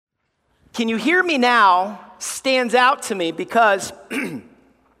Can you hear me now stands out to me because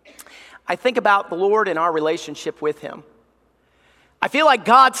I think about the Lord and our relationship with him. I feel like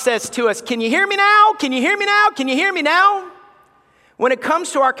God says to us, can you hear me now? Can you hear me now? Can you hear me now? When it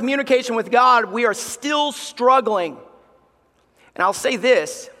comes to our communication with God, we are still struggling. And I'll say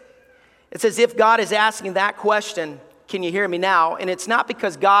this, it's as if God is asking that question, can you hear me now? And it's not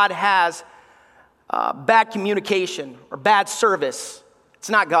because God has bad communication or bad service. It's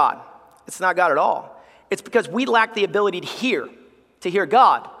not God. It's not God at all. It's because we lack the ability to hear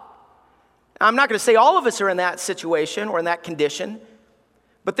God. I'm not going to say all of us are in that situation or in that condition,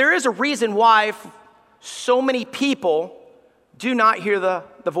 but there is a reason why so many people do not hear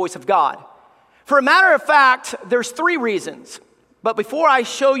the voice of God. For a matter of fact, there's 3 reasons. But before I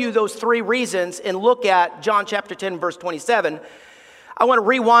show you those 3 reasons and look at John chapter 10, verse 27, I want to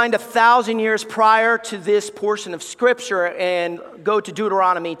rewind 1,000 years prior to this portion of Scripture and go to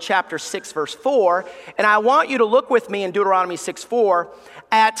Deuteronomy chapter 6, verse 4. And I want you to look with me in Deuteronomy 6, 4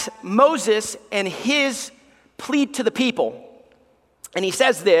 at Moses and his plea to the people. And he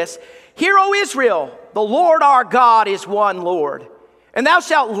says this, "Hear, O Israel, the Lord our God is one Lord. And thou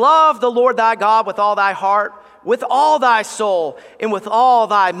shalt love the Lord thy God with all thy heart, with all thy soul, and with all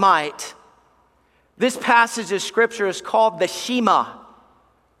thy might." This passage of Scripture is called the SHEMA.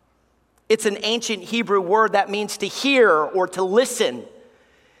 It's an ancient Hebrew word that means to hear or to listen.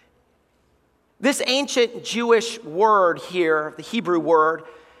 This ancient Jewish word here, the Hebrew word,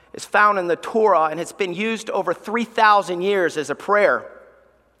 is found in the Torah, and it's been used over 3,000 years as a prayer.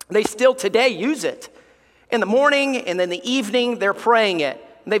 They still today use it. In the morning and in the evening, they're praying it.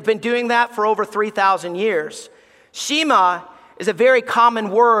 And they've been doing that for over 3,000 years. SHEMA is a very common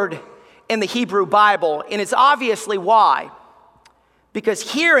word in the Hebrew Bible, and it's obviously why.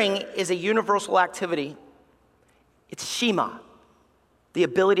 Because hearing is a universal activity. It's SHEMA, the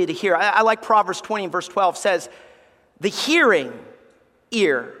ability to hear. I like Proverbs 20 and verse 12 says, the hearing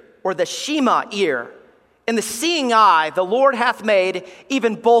ear, or the SHEMA ear, and the seeing eye, the Lord hath made,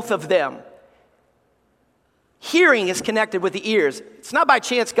 even both of them. Hearing is connected with the ears. It's not by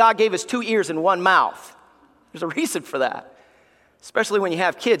chance God gave us 2 ears and 1 mouth. There's a reason for that. Especially when you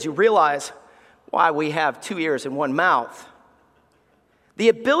have kids, you realize why we have 2 ears and 1 mouth. The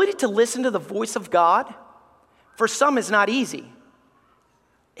ability to listen to the voice of God, for some, is not easy.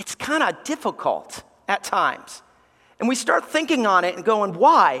 It's kind of difficult at times. And we start thinking on it and going,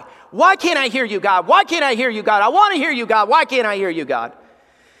 why? Why can't I hear you, God? Why can't I hear you, God? I want to hear you, God. Why can't I hear you, God?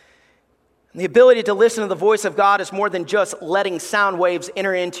 And the ability to listen to the voice of God is more than just letting sound waves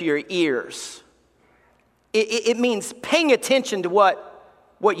enter into your ears. It means paying attention to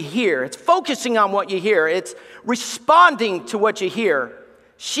what you hear. It's focusing on what you hear. It's responding to what you hear.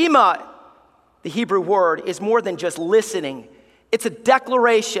 SHEMA, the Hebrew word, is more than just listening. It's a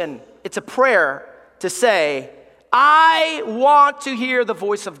declaration. It's a prayer to say, I want to hear the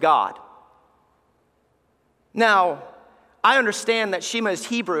voice of God. Now, I understand that SHEMA is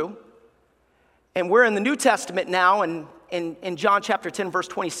Hebrew, and we're in the New Testament now, and in John chapter 10, verse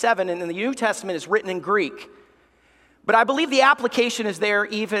 27, and in the New Testament is written in Greek. But I believe the application is there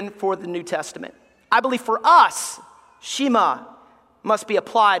even for the New Testament. I believe for us, SHEMA must be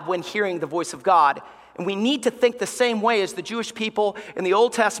applied when hearing the voice of God. And we need to think the same way as the Jewish people in the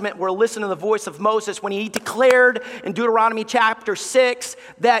Old Testament were listening to the voice of Moses when he declared in Deuteronomy chapter 6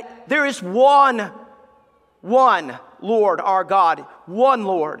 that there is one Lord, our God, one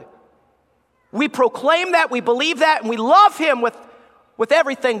Lord. We proclaim that, we believe that, and we love him with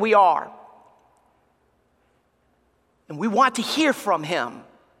everything we are. And we want to hear from him.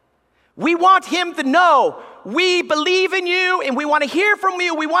 We want him to know we believe in you, and we want to hear from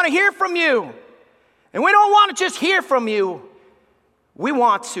you. We want to hear from you. And we don't want to just hear from you. We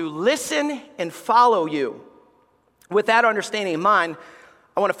want to listen and follow you. With that understanding in mind,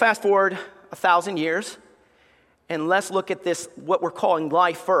 I want to fast forward 1,000 years, and let's look at this, what we're calling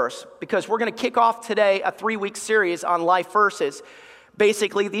life verse, because we're going to kick off today a 3-week series on life verses.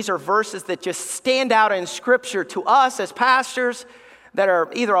 Basically, these are verses that just stand out in Scripture to us as pastors that are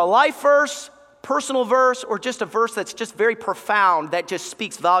either a life verse, personal verse, or just a verse that's just very profound that just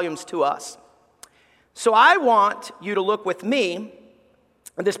speaks volumes to us. So I want you to look with me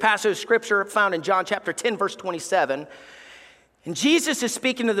at this passage of Scripture found in John chapter 10, verse 27. And Jesus is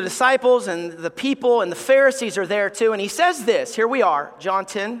speaking to the disciples, and the people and the Pharisees are there too. And he says this, here we are, John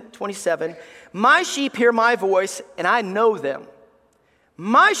 10, 27. My sheep hear my voice, and I know them.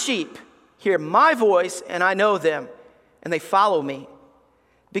 My sheep hear my voice, and I know them, and they follow me.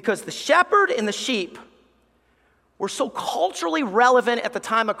 Because the shepherd and the sheep were so culturally relevant at the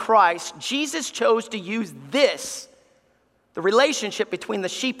time of Christ, Jesus chose to use this the relationship between the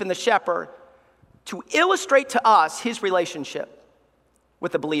sheep and the shepherd, to illustrate to us his relationship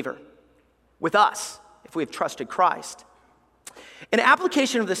with the believer, with us, if we have trusted Christ. An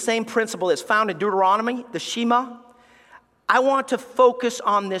application of the same principle is found in Deuteronomy, the SHEMA. I want to focus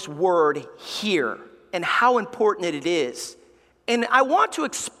on this word here and how important it is. And I want to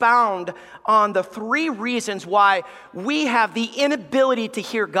expound on the 3 reasons why we have the inability to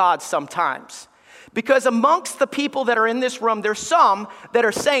hear God sometimes. Because amongst the people that are in this room, there's some that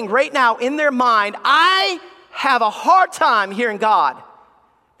are saying right now in their mind, I have a hard time hearing God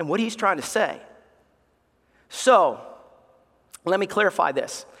and what he's trying to say. So, let me clarify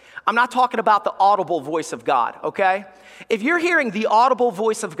this. I'm not talking about the audible voice of God, okay? If you're hearing the audible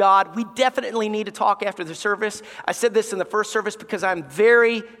voice of God, we definitely need to talk after the service. I said this in the first service because I'm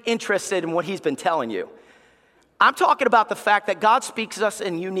very interested in what he's been telling you. I'm talking about the fact that God speaks to us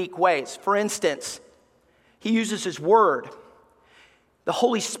in unique ways. For instance, he uses his word. The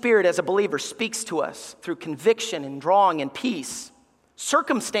Holy Spirit, as a believer, speaks to us through conviction and drawing and peace.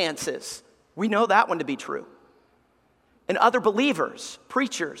 Circumstances, we know that one to be true. And other believers,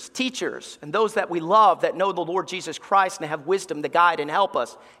 preachers, teachers, and those that we love that know the Lord Jesus Christ and have wisdom to guide and help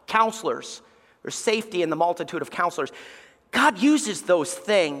us, counselors. There's safety in the multitude of counselors. God uses those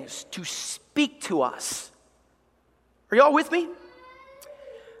things to speak to us. Are y'all with me?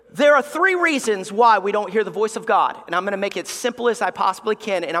 There are 3 reasons why we don't hear the voice of God, and I'm going to make it simple as I possibly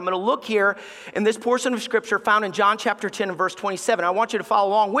can, and I'm going to look here in this portion of Scripture found in John chapter 10 and verse 27. I want you to follow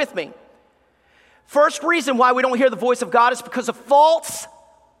along with me. First reason why we don't hear the voice of God is because of false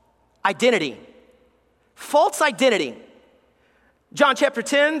identity. False identity. John chapter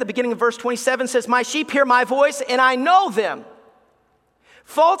 10, the beginning of verse 27 says, "My sheep hear my voice, and I know them."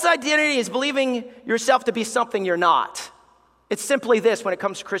 False identity is believing yourself to be something you're not. It's simply this when it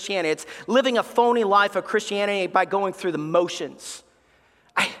comes to Christianity. It's living a phony life of Christianity by going through the motions.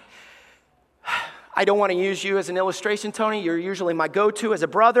 I don't want to use you as an illustration, Tony. You're usually my go-to as a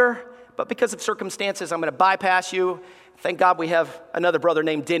brother, but because of circumstances, I'm going to bypass you. Thank God we have another brother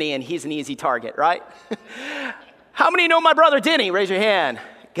named Denny, and he's an easy target, right? How many know my brother Denny? Raise your hand.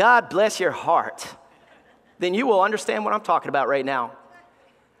 God bless your heart. Then you will understand what I'm talking about right now.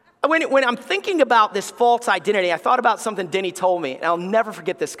 When I'm thinking about this false identity, I thought about something Denny told me, and I'll never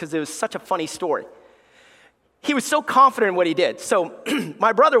forget this because it was such a funny story. He was so confident in what he did. So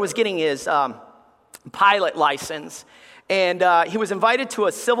my brother was getting his pilot license, and he was invited to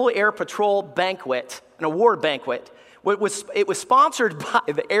a Civil Air Patrol banquet, an award banquet. It was sponsored by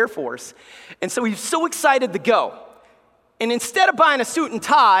the Air Force, and so he was so excited to go. And instead of buying a suit and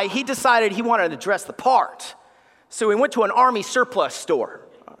tie, he decided he wanted to dress the part. So he went to an Army surplus store.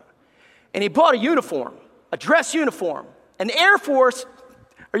 And he bought a uniform, a dress uniform, an Air Force.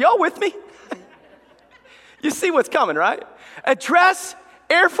 Are y'all with me? You see what's coming, right? A dress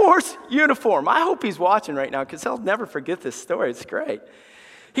Air Force uniform. I hope he's watching right now because he'll never forget this story. It's great.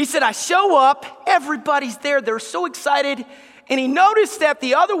 He said, I show up, everybody's there. They're so excited. And he noticed that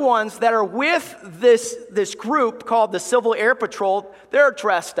the other ones that are with this group called the Civil Air Patrol, they're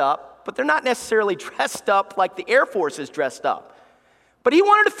dressed up, but they're not necessarily dressed up like the Air Force is dressed up. But he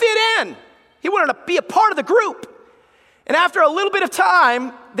wanted to fit in. He wanted to be a part of the group. And after a little bit of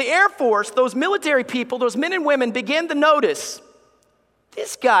time, the Air Force, those military people, those men and women began to notice,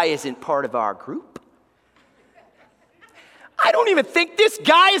 this guy isn't part of our group. I don't even think this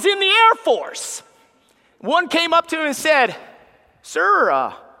guy is in the Air Force. One came up to him and said,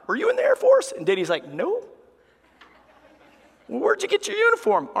 Sir, were you in the Air Force? And Denny's like, no. Well, where'd you get your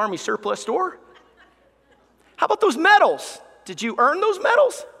uniform? Army surplus store. How about those medals? Did you earn those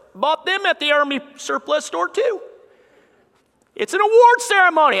medals? Bought them at the Army surplus store too. It's an award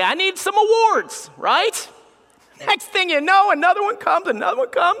ceremony. I need some awards, right? Next thing you know, another one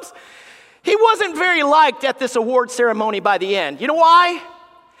comes. He wasn't very liked at this award ceremony by the end. You know why?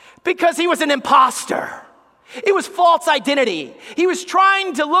 Because he was an imposter. It was false identity. He was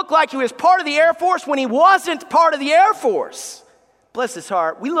trying to look like he was part of the Air Force when he wasn't part of the Air Force. Bless his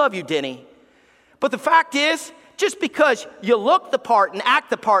heart. We love you, Denny. But the fact is, just because you look the part and act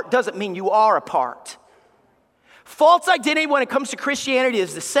the part doesn't mean you are a part. False identity when it comes to Christianity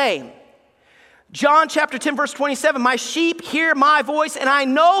is the same. John chapter 10, verse 27, my sheep hear my voice and I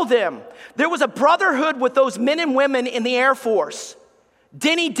know them. There was a brotherhood with those men and women in the Air Force.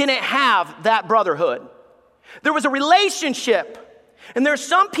 Denny didn't have that brotherhood. There was a relationship. And there's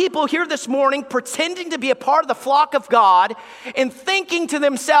some people here this morning pretending to be a part of the flock of God and thinking to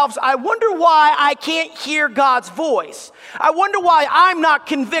themselves, I wonder why I can't hear God's voice. I wonder why I'm not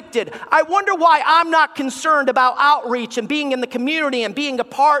convicted. I wonder why I'm not concerned about outreach and being in the community and being a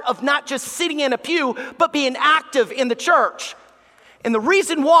part of not just sitting in a pew, but being active in the church. And the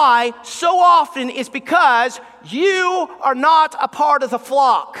reason why so often is because you are not a part of the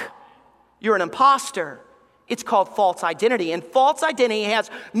flock. You're an imposter. It's called false identity. And false identity has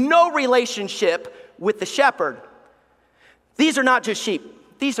no relationship with the shepherd. These are not just sheep.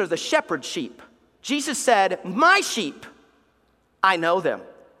 These are the shepherd's sheep. Jesus said, my sheep, I know them.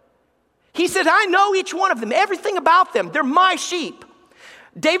 He said, I know each one of them, everything about them. They're my sheep.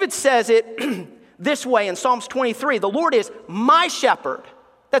 David says it this way in Psalms 23, the Lord is my shepherd.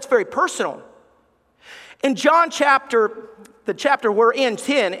 That's very personal. In John the chapter we're in,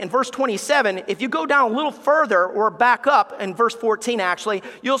 10, in verse 27, if you go down a little further or back up in verse 14 actually,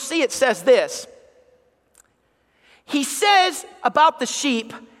 you'll see it says this. He says about the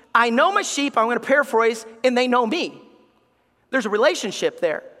sheep, I know my sheep, I'm going to paraphrase, and they know me. There's a relationship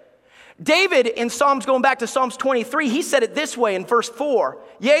there. David in Psalms, going back to Psalms 23, he said it this way in verse 4.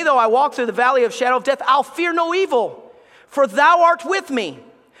 Yea, though I walk through the valley of shadow of death, I'll fear no evil, for thou art with me.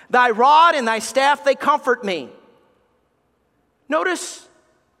 Thy rod and thy staff, they comfort me. Notice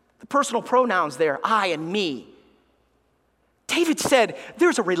the personal pronouns there, I and me. David said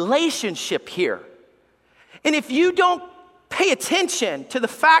there's a relationship here. And if you don't pay attention to the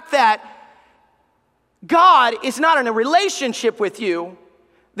fact that God is not in a relationship with you,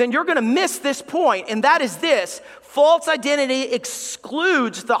 then you're going to miss this point, and that is this. False identity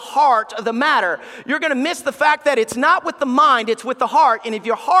excludes the heart of the matter. You're going to miss the fact that it's not with the mind, it's with the heart. And if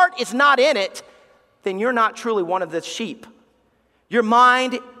your heart is not in it, then you're not truly one of the sheep. Your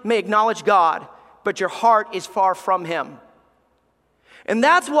mind may acknowledge God, but your heart is far from him. And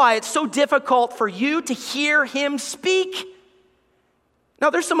that's why it's so difficult for you to hear him speak. Now,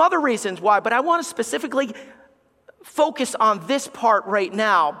 there's some other reasons why, but I want to specifically focus on this part right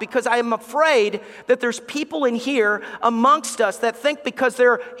now because I am afraid that there's people in here amongst us that think because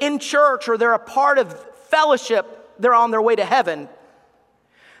they're in church or they're a part of fellowship, they're on their way to heaven.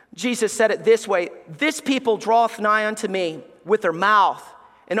 Jesus said it this way, this people draweth nigh unto me with their mouth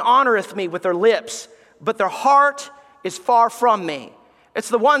and honoreth me with their lips, but their heart is far from me. It's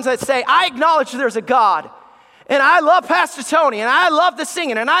the ones that say, I acknowledge there's a God. And I love Pastor Tony, and I love the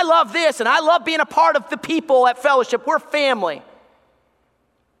singing, and I love this, and I love being a part of the people at fellowship. We're family.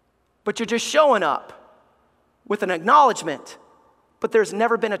 But you're just showing up with an acknowledgement, but there's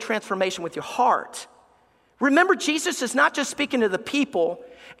never been a transformation with your heart. Remember, Jesus is not just speaking to the people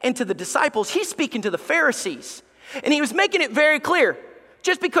and to the disciples. He's speaking to the Pharisees. And he was making it very clear.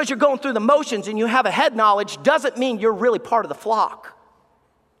 Just because you're going through the motions and you have a head knowledge doesn't mean you're really part of the flock.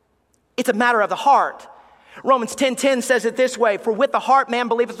 It's a matter of the heart. Romans 10:10 says it this way, for with the heart man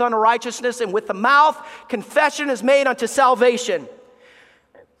believeth unto righteousness, and with the mouth confession is made unto salvation.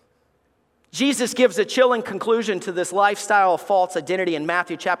 Jesus gives a chilling conclusion to this lifestyle of false identity in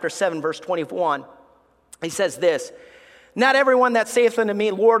Matthew chapter 7, verse 21. He says this, not everyone that saith unto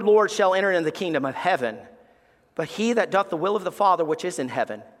me, Lord, Lord, shall enter into the kingdom of heaven, but he that doth the will of the Father which is in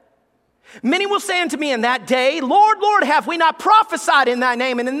heaven. Many will say unto me in that day, Lord, Lord, have we not prophesied in thy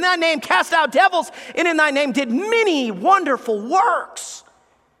name, and in thy name cast out devils, and in thy name did many wonderful works?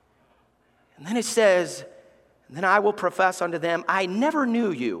 And then it says, and then I will profess unto them, I never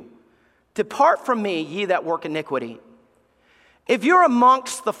knew you. Depart from me, ye that work iniquity. If you're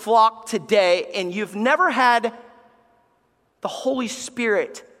amongst the flock today and you've never had the Holy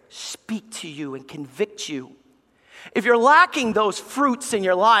Spirit speak to you and convict you, if you're lacking those fruits in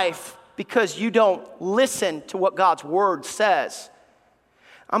your life because you don't listen to what God's word says,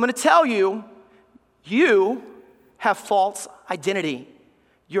 I'm going to tell you, you have false identity.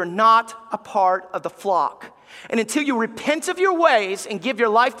 You're not a part of the flock. And until you repent of your ways and give your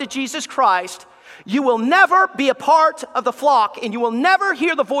life to Jesus Christ, you will never be a part of the flock and you will never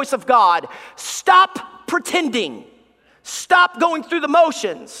hear the voice of God. Stop pretending. Stop going through the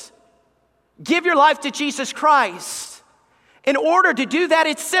motions. Give your life to Jesus Christ. In order to do that,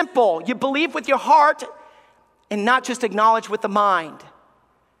 it's simple. You believe with your heart and not just acknowledge with the mind.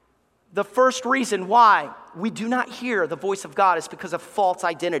 The first reason why we do not hear the voice of God is because of false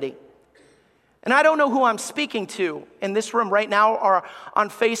identity. And I don't know who I'm speaking to in this room right now or on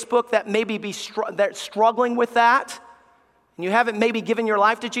Facebook that maybe that's struggling with that. And you haven't maybe given your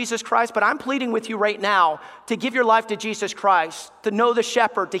life to Jesus Christ, but I'm pleading with you right now to give your life to Jesus Christ, to know the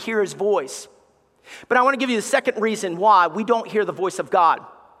shepherd, to hear his voice. But I want to give you the second reason why we don't hear the voice of God.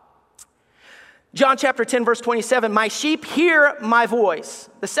 John chapter 10, verse 27, my sheep hear my voice.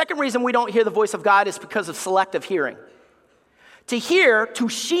 The second reason we don't hear the voice of God is because of selective hearing. To hear, to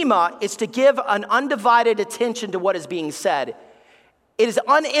SHEMA, is to give an undivided attention to what is being said. It is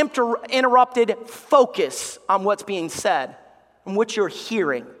uninterrupted focus on what's being said and what you're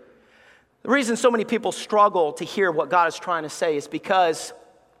hearing. The reason so many people struggle to hear what God is trying to say is because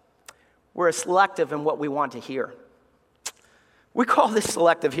we're selective in what we want to hear. We call this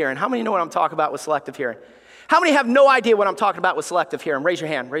selective hearing. How many know what I'm talking about with selective hearing? How many have no idea what I'm talking about with selective hearing? Raise your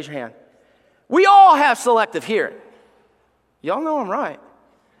hand, raise your hand. We all have selective hearing. Y'all know I'm right.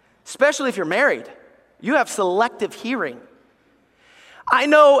 Especially if you're married. You have selective hearing. I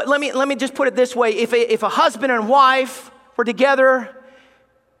know, let me just put it this way. If a husband and wife were together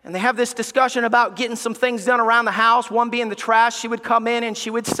and they have this discussion about getting some things done around the house, one being the trash, she would come in and she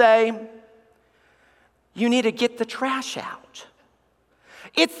would say, you need to get the trash out.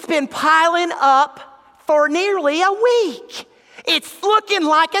 It's been piling up for nearly a week. It's looking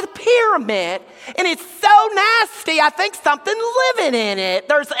like a pyramid, and it's so nasty, I think something's living in it.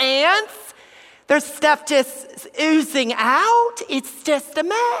 There's ants. There's stuff just oozing out. It's just a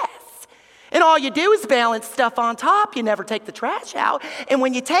mess. And all you do is balance stuff on top. You never take the trash out. And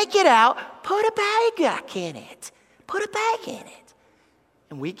when you take it out, put a bag back in it. Put a bag in it.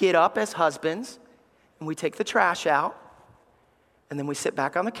 And we get up as husbands, and we take the trash out. And then we sit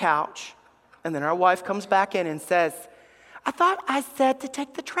back on the couch, and then our wife comes back in and says, I thought I said to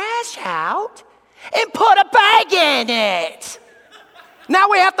take the trash out and put a bag in it. Now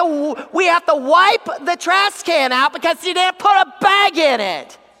we have to wipe the trash can out because you didn't put a bag in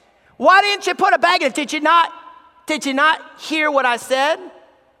it. Why didn't you put a bag in it? Did you not hear what I said?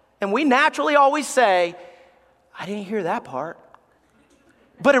 And we naturally always say, I didn't hear that part.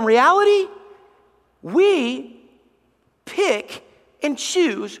 But in reality, we pick and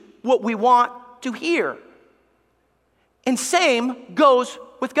choose what we want to hear. And same goes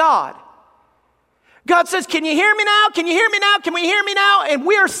with God. God says, can you hear me now? Can you hear me now? Can we hear me now? And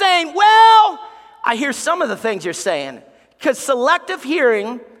we are saying, well, I hear some of the things you're saying. Because selective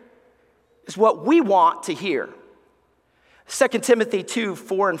hearing is what we want to hear. 2 Timothy 2,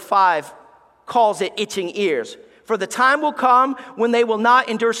 4 and 5 calls it itching ears. For the time will come when they will not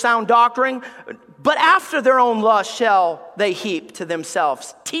endure sound doctrine, but after their own lust shall they heap to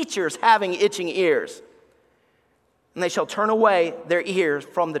themselves teachers having itching ears. And they shall turn away their ears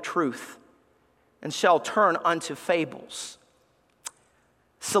from the truth and shall turn unto fables.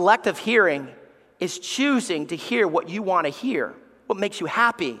 Selective hearing is choosing to hear what you want to hear, what makes you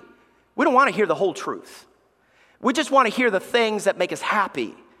happy. We don't want to hear the whole truth. We just want to hear the things that make us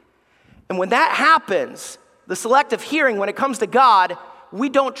happy. And when that happens, the selective hearing, when it comes to God, we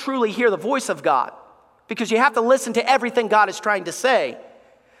don't truly hear the voice of God because you have to listen to everything God is trying to say.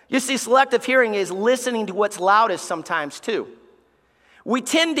 You see, selective hearing is listening to what's loudest sometimes too. We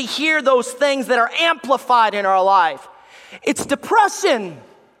tend to hear those things that are amplified in our life. It's depression.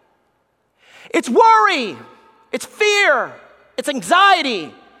 It's worry. It's fear. It's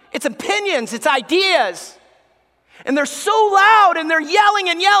anxiety. It's opinions. It's ideas. And they're so loud and they're yelling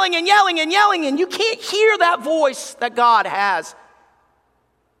and yelling and yelling and yelling, and you can't hear that voice that God has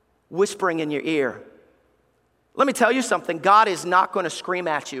whispering in your ear. Let me tell you something. God is not going to scream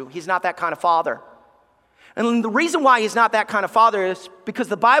at you. He's not that kind of father. And the reason why he's not that kind of father is because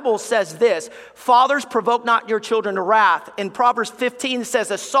the Bible says this, fathers provoke not your children to wrath. In Proverbs 15 it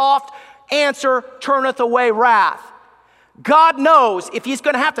says, a soft answer turneth away wrath. God knows if he's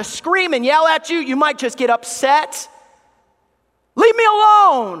going to have to scream and yell at you, you might just get upset. Leave me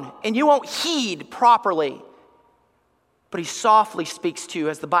alone, and you won't heed properly. But he softly speaks to you,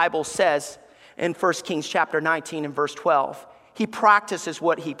 as the Bible says in 1 Kings chapter 19 and verse 12. He practices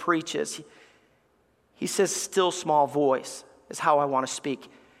what he preaches. He says, still small voice is how I want to speak.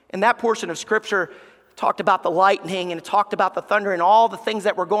 And that portion of scripture talked about the lightning and it talked about the thunder and all the things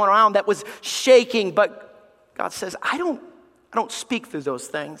that were going around that was shaking. But God says, I don't speak through those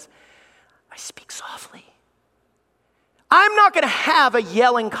things. I speak softly. I'm not going to have a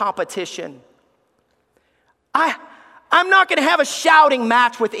yelling competition. I'm not going to have a shouting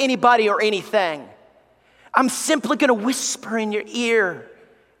match with anybody or anything. I'm simply going to whisper in your ear.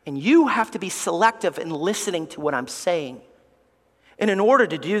 And you have to be selective in listening to what I'm saying. And in order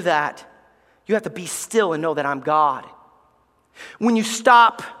to do that, you have to be still and know that I'm God. When you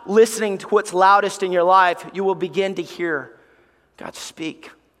stop listening to what's loudest in your life, you will begin to hear God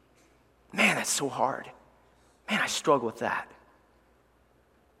speak. Man, that's so hard. Man, I struggle with that.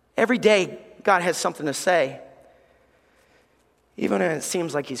 Every day, God has something to say. Even when it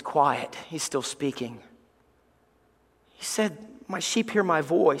seems like he's quiet, he's still speaking. He said, my sheep hear my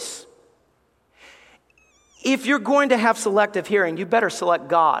voice. If you're going to have selective hearing, you better select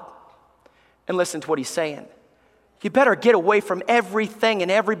God and listen to what he's saying. You better get away from everything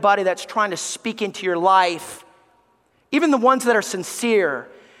and everybody that's trying to speak into your life, even the ones that are sincere.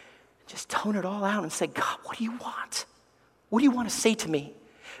 Just tone it all out and say, God, what do you want? What do you want to say to me?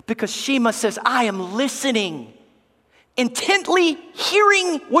 Because SHEMA says, I am listening, intently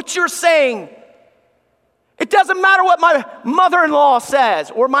hearing what you're saying. It doesn't matter what my mother-in-law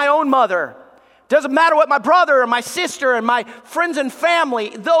says or my own mother. It doesn't matter what my brother or my sister and my friends and family,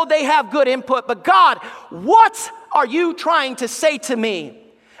 though they have good input. But God, what are you trying to say to me?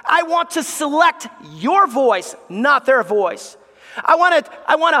 I want to select your voice, not their voice. I want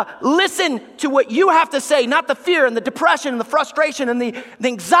to listen to what you have to say, not the fear and the depression and the frustration and the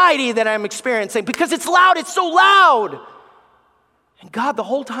anxiety that I'm experiencing, because it's loud, it's so loud. And God the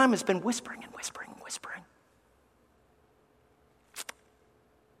whole time has been whispering and whispering and whispering.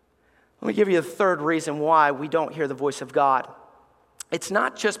 Let me give you the third reason why we don't hear the voice of God. It's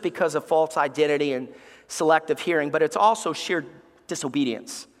not just because of false identity and selective hearing, but it's also sheer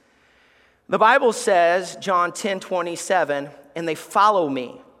disobedience. The Bible says, John 10:27, and they follow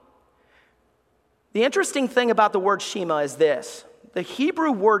me. The interesting thing about the word SHEMA is this. The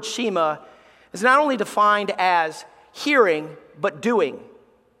Hebrew word SHEMA is not only defined as hearing, but doing,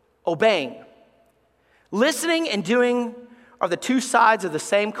 obeying. Listening and doing are the two sides of the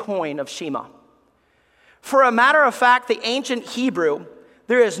same coin of SHEMA. For a matter of fact, the ancient Hebrew,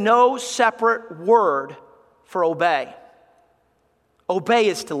 there is no separate word for obey. Obey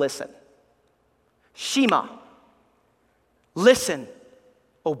is to listen. SHEMA. Listen,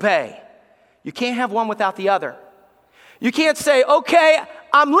 obey. You can't have one without the other. You can't say, okay,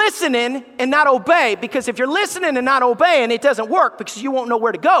 I'm listening and not obey, because if you're listening and not obeying, it doesn't work because you won't know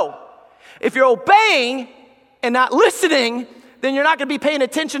where to go. If you're obeying and not listening, then you're not going to be paying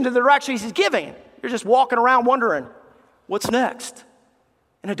attention to the directions he's giving. You're just walking around wondering, what's next?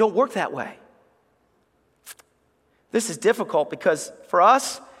 And it don't work that way. This is difficult because for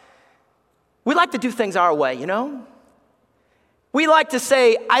us, we like to do things our way, you know? We like to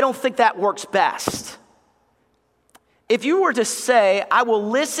say, I don't think that works best. If you were to say, I will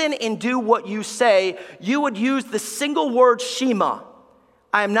listen and do what you say, you would use the single word SHEMA.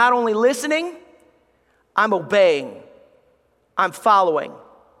 I am not only listening, I'm obeying. I'm following.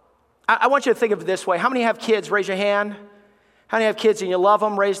 I want you to think of it this way. How many have kids? Raise your hand. How many have kids and you love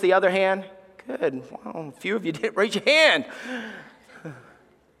them? Raise the other hand. Good. Well, a few of you did. Raise your hand.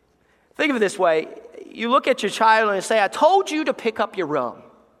 Think of it this way. You look at your child and you say, I told you to pick up your room.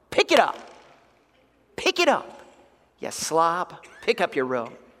 Pick it up. Pick it up. You slob. Pick up your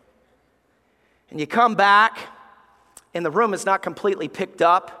room. And you come back and the room is not completely picked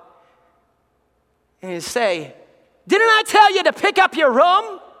up. And you say, didn't I tell you to pick up your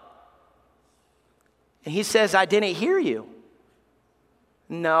room? And he says, I didn't hear you.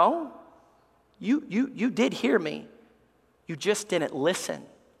 No, you did hear me. You just didn't listen.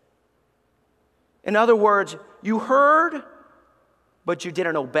 In other words, you heard, but you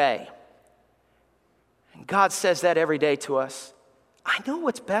didn't obey. And God says that every day to us. I know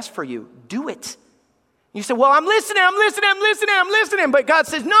what's best for you. Do it. You say, well, I'm listening. But God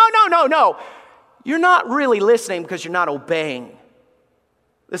says, no. You're not really listening because you're not obeying.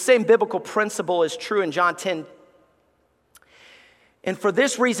 The same biblical principle is true in John 10. And for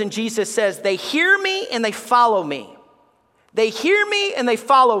this reason, Jesus says, they hear me and they follow me. They hear me and they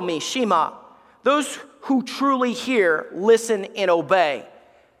follow me, SHEMA. Those who truly hear, listen, and obey.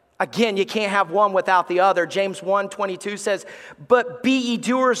 Again, you can't have one without the other. James 1:22 says, but be ye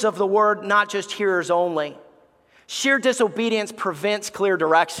doers of the word, not just hearers only. Sheer disobedience prevents clear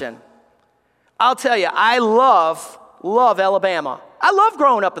direction. I'll tell you, I love Alabama. I love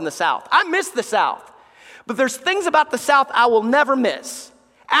growing up in the South. I miss the South. But there's things about the South I will never miss.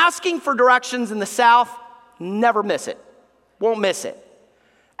 Asking for directions in the South, never miss it. Won't miss it.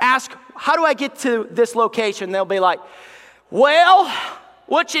 Ask, how do I get to this location? They'll be like, well,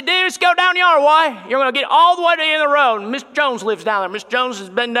 what you do is go down your way. You're going to get all the way to the end of the road. Miss Jones lives down there. Miss Jones has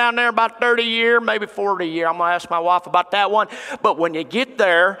been down there about 30 years, maybe 40 years. I'm going to ask my wife about that one. But when you get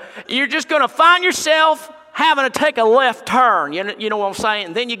there, you're just going to find yourself having to take a left turn. You know what I'm saying?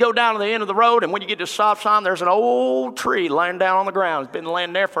 And then you go down to the end of the road, and when you get to the stop sign, there's an old tree laying down on the ground. It's been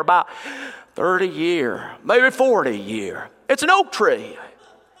laying there for about 30 years, maybe 40 years. It's an oak tree.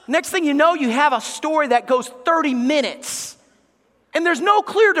 Next thing you know, you have a story that goes 30 minutes. And there's no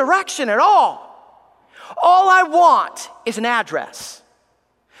clear direction at all. All I want is an address.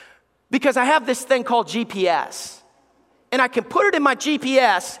 Because I have this thing called GPS. And I can put it in my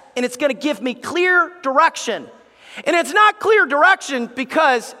GPS, and it's going to give me clear direction. And it's not clear direction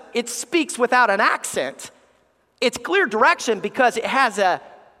because it speaks without an accent. It's clear direction because it has a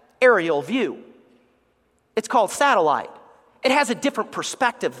aerial view. It's called satellite. It has a different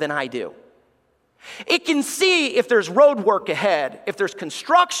perspective than I do. It can see if there's road work ahead, if there's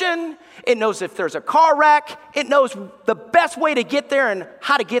construction. It knows if there's a car wreck. It knows the best way to get there and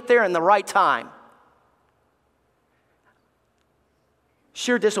how to get there in the right time.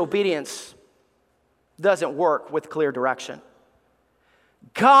 Sheer disobedience doesn't work with clear direction.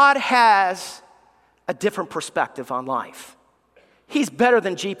 God has a different perspective on life. He's better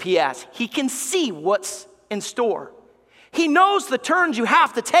than GPS. He can see what's in store. He knows the turns you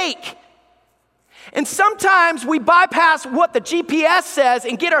have to take. And sometimes we bypass what the GPS says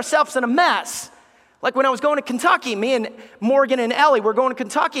and get ourselves in a mess. Like when I was going to Kentucky, me and Morgan and Ellie were going to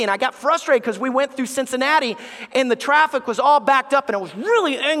Kentucky, and I got frustrated because we went through Cincinnati and the traffic was all backed up, and I was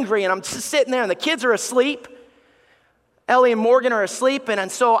really angry, and I'm just sitting there and the kids are asleep. Ellie and Morgan are asleep,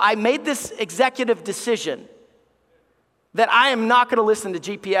 and so I made this executive decision that I am not going to listen to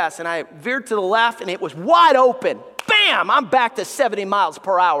GPS, and I veered to the left, and it was wide open. Bam! I'm back to 70 miles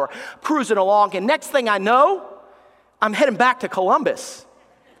per hour, cruising along, and next thing I know, I'm heading back to Columbus.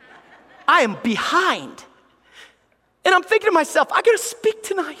 I am behind. And I'm thinking to myself, I got to speak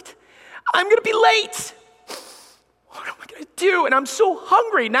tonight. I'm going to be late. What am I going to do? And I'm so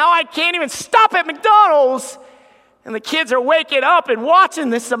hungry. Now I can't even stop at McDonald's. And the kids are waking up and watching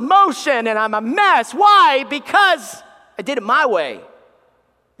this emotion, and I'm a mess. Why? Because I did it my way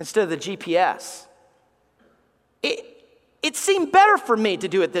instead of the GPS. It seemed better for me to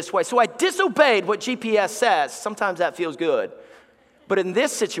do it this way, so I disobeyed what GPS says. Sometimes that feels good. But in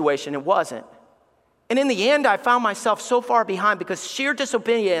this situation, it wasn't. And in the end, I found myself so far behind because sheer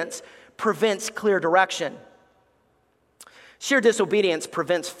disobedience prevents clear direction. Sheer disobedience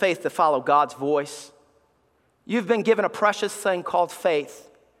prevents faith to follow God's voice. You've been given a precious thing called faith.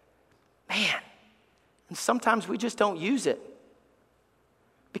 Man, and sometimes we just don't use it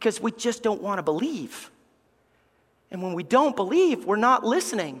because we just don't want to believe. And when we don't believe, we're not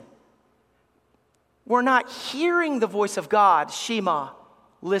listening. We're not hearing the voice of God. SHEMA,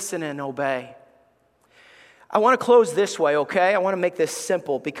 listen and obey. I want to close this way, okay? I want to make this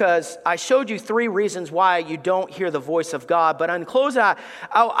simple because I showed you 3 reasons why you don't hear the voice of God. But in closing,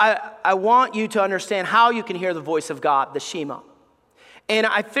 I want you to understand how you can hear the voice of God, the SHEMA. And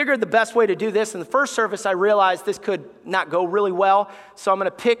I figured the best way to do this, in the first service, I realized this could not go really well. So I'm going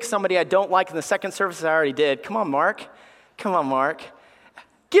to pick somebody I don't like in the second service. I already did. Come on, Mark. Come on, Mark.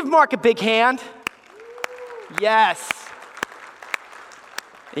 Give Mark a big hand. Yes.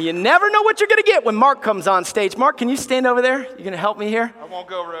 You never know what you're going to get when Mark comes on stage. Mark, can you stand over there? You going to help me here? I won't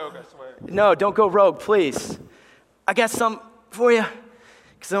go rogue, I swear. No, don't go rogue, please. I got some for you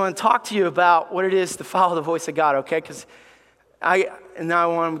because I want to talk to you about what it is to follow the voice of God, okay? And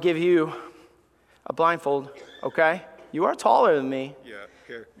now I want to give you a blindfold, okay? You are taller than me. Yeah,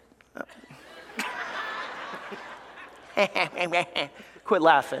 here. Quit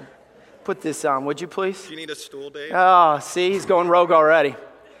laughing. Put this on, would you please? Do you need a stool, Dave? Oh, see, he's going rogue already.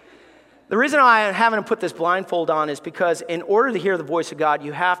 The reason I am having to put this blindfold on is because in order to hear the voice of God,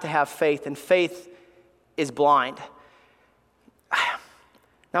 you have to have faith, and faith is blind.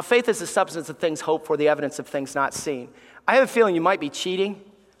 Now, faith is the substance of things hoped for, the evidence of things not seen. I have a feeling you might be cheating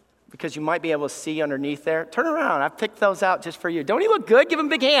because you might be able to see underneath there. Turn around. I picked those out just for you. Don't he look good? Give him a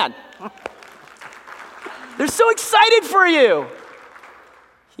big hand. They're so excited for you.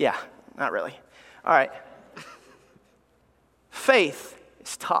 Yeah, not really. All right. Faith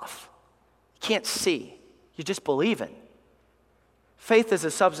is tough. You can't see. You're just believing. Faith is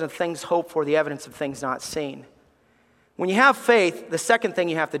the substance of things hoped for, the evidence of things not seen. When you have faith, the second thing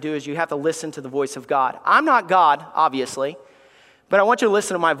you have to do is you have to listen to the voice of God. I'm not God, obviously, but I want you to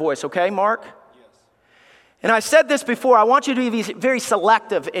listen to my voice, okay, Mark? Yes. And I said this before, I want you to be very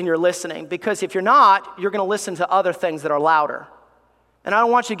selective in your listening, because if you're not, you're going to listen to other things that are louder. And I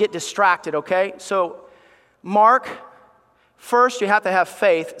don't want you to get distracted, okay? So, Mark, first you have to have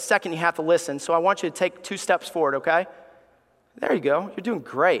faith. Second, you have to listen. So I want you to take 2 steps forward, okay? There you go. You're doing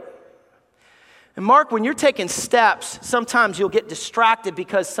great. And Mark, when you're taking steps, sometimes you'll get distracted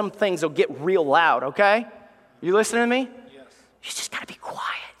because some things will get real loud, okay? You listening to me? Yes. You just got to be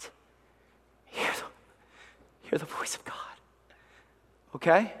quiet. Hear the voice of God,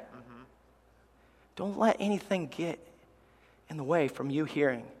 okay? Mm-hmm. Don't let anything get in the way from you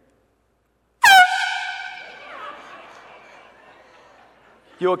hearing.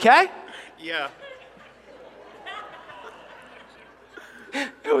 You okay? Yeah.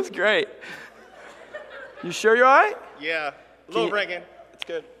 It was great. You sure you're all right? Yeah. A little ringing. It's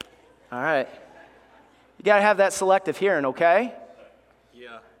good. All right. You got to have that selective hearing, okay?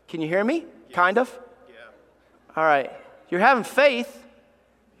 Yeah. Can you hear me? Yes. Kind of? Yeah. All right. You're having faith.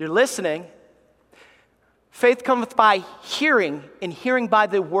 You're listening. Faith cometh by hearing, and hearing by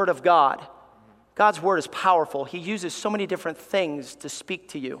the word of God. God's word is powerful. He uses so many different things to speak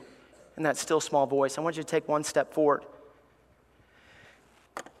to you in that still small voice. I want you to take one step forward.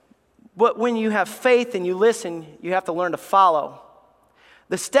 But when you have faith and you listen, you have to learn to follow.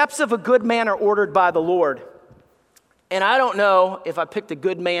 The steps of a good man are ordered by the Lord. And I don't know if I picked a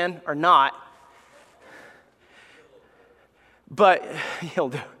good man or not, but he'll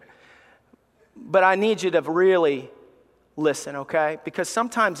do. But I need you to really listen, okay? Because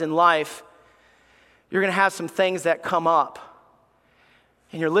sometimes in life, you're going to have some things that come up.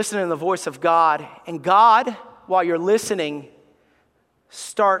 And you're listening to the voice of God. And God, while you're listening,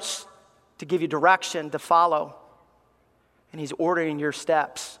 starts to give you direction to follow. And he's ordering your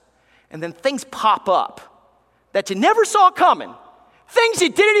steps. And then things pop up that you never saw coming. Things you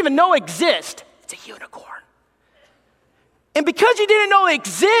didn't even know exist. It's a unicorn. And because you didn't know it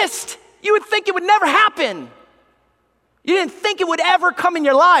exist, you would think it would never happen. You didn't think it would ever come in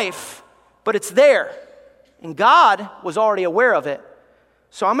your life, but it's there. And God was already aware of it.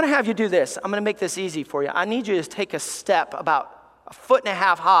 So I'm going to have you do this. I'm going to make this easy for you. I need you to take a step about 1.5 feet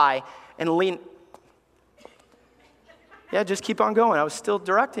high and lean. Yeah, just keep on going. I was still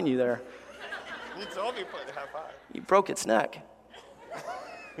directing you there. You told me 1.5 feet high. You broke its neck.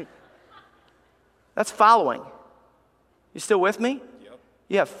 That's following. You still with me? Yep.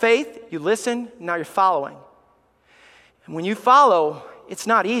 You have faith, you listen, now you're following. And when you follow, it's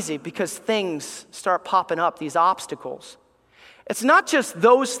not easy because things start popping up, these obstacles. It's not just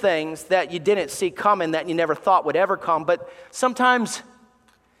those things that you didn't see coming that you never thought would ever come, but sometimes,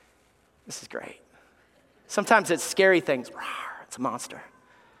 this is great. Sometimes it's scary things. It's a monster.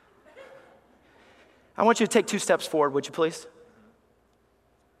 I want you to take 2 steps forward, would you please?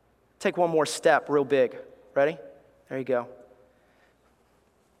 Take one more step, real big. Ready? There you go.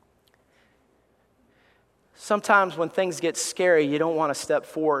 Sometimes when things get scary, you don't want to step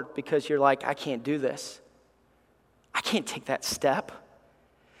forward because you're like, I can't do this. I can't take that step.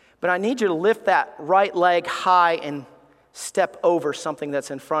 But I need you to lift that right leg high and step over something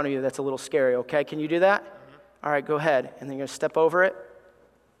that's in front of you that's a little scary, okay? Can you do that? Mm-hmm. All right, go ahead. And then you're going to step over it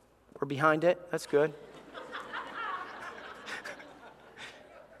or behind it. That's good.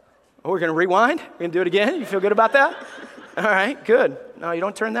 Oh, we're going to rewind? We're going to do it again? You feel good about that? All right, good. No, you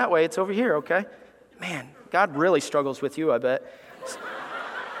don't turn that way. It's over here, okay? Man, God really struggles with you, I bet.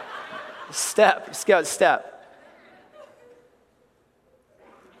 Step.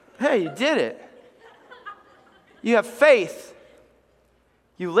 Hey, you did it. You have faith.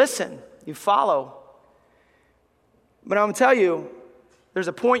 You listen. You follow. But I'm going to tell you, there's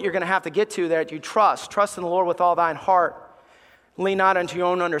a point you're going to have to get to that you trust. Trust in the Lord with all thine heart. Lean not unto your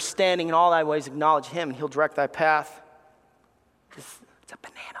own understanding. In all thy ways acknowledge him, and he'll direct thy path. It's a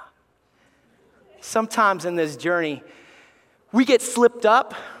banana. Sometimes in this journey, we get slipped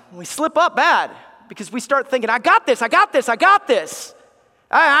up. We slip up bad because we start thinking, I got this. I got past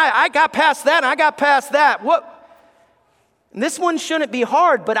that, and I got past that. What? And this one shouldn't be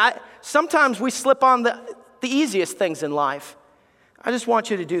hard, but sometimes we slip on the easiest things in life. I just want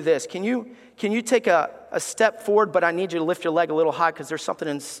you to do this. Can you take a step forward, but I need you to lift your leg a little high because there's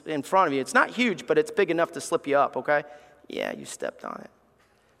something in front of you. It's not huge, but it's big enough to slip you up, okay? Yeah, you stepped on it.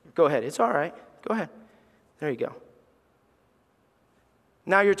 Go ahead. It's all right. Go ahead. There you go.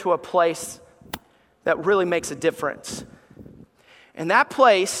 Now you're to a place that really makes a difference. And that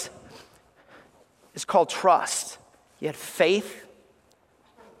place is called trust. You had faith.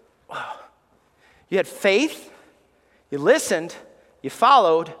 You had faith. You listened. You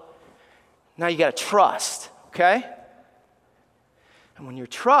followed. Now you got to trust, okay? And when you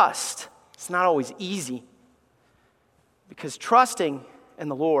trust, it's not always easy. Because trusting in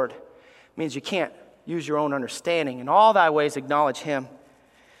the Lord means you can't use your own understanding. In all thy ways acknowledge him.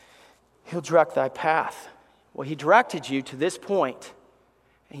 He'll direct thy path. Well, he directed you to this point,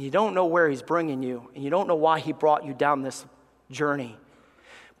 and you don't know where he's bringing you, and you don't know why he brought you down this journey.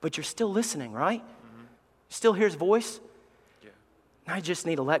 But you're still listening, right? Mm-hmm. You still hear his voice? Yeah. Now you just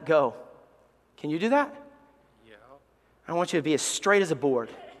need to let go. Can you do that? Yeah. I want you to be as straight as a board.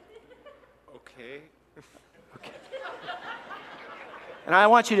 Okay. And I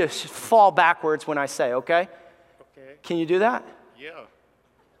want you to fall backwards when I say, okay? Okay. Can you do that? Yeah.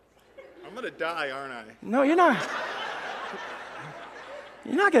 I'm going to die, aren't I? No, you're not.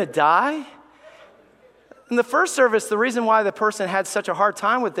 You're not going to die. In the first service, the reason why the person had such a hard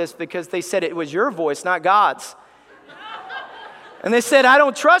time with this because they said it was your voice, not God's. And they said, I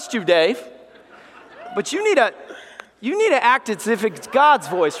don't trust you, Dave. But you need to act as if it's God's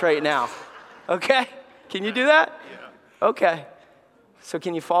voice right now. Okay? Can you do that? Yeah. Okay. So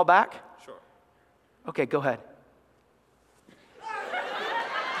can you fall back? Sure. Okay, go ahead.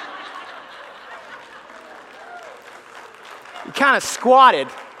 You kind of squatted.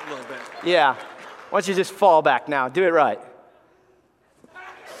 A little bit. Yeah. Why don't you just fall back now? Do it right.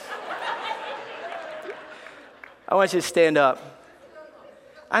 I want you to stand up.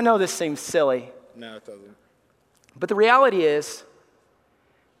 I know this seems silly, No, it doesn't. but the reality is,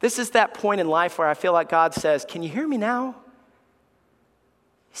 this is that point in life where I feel like God says, can you hear me now?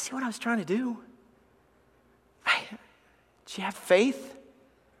 You see what I was trying to do? Did you have faith?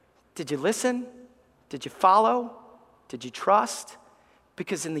 Did you listen? Did you follow? Did you trust?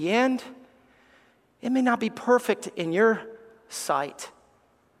 Because in the end, it may not be perfect in your sight,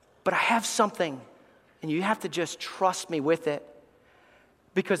 but I have something, and you have to just trust me with it.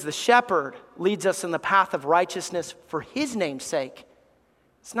 Because the shepherd leads us in the path of righteousness for his name's sake.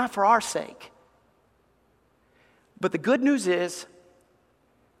 It's not for our sake. But the good news is,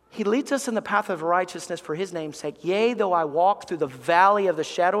 he leads us in the path of righteousness for his name's sake. Yea, though I walk through the valley of the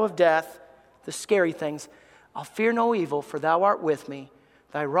shadow of death, the scary things, I'll fear no evil, for thou art with me.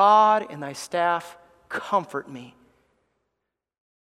 Thy rod and thy staff comfort me.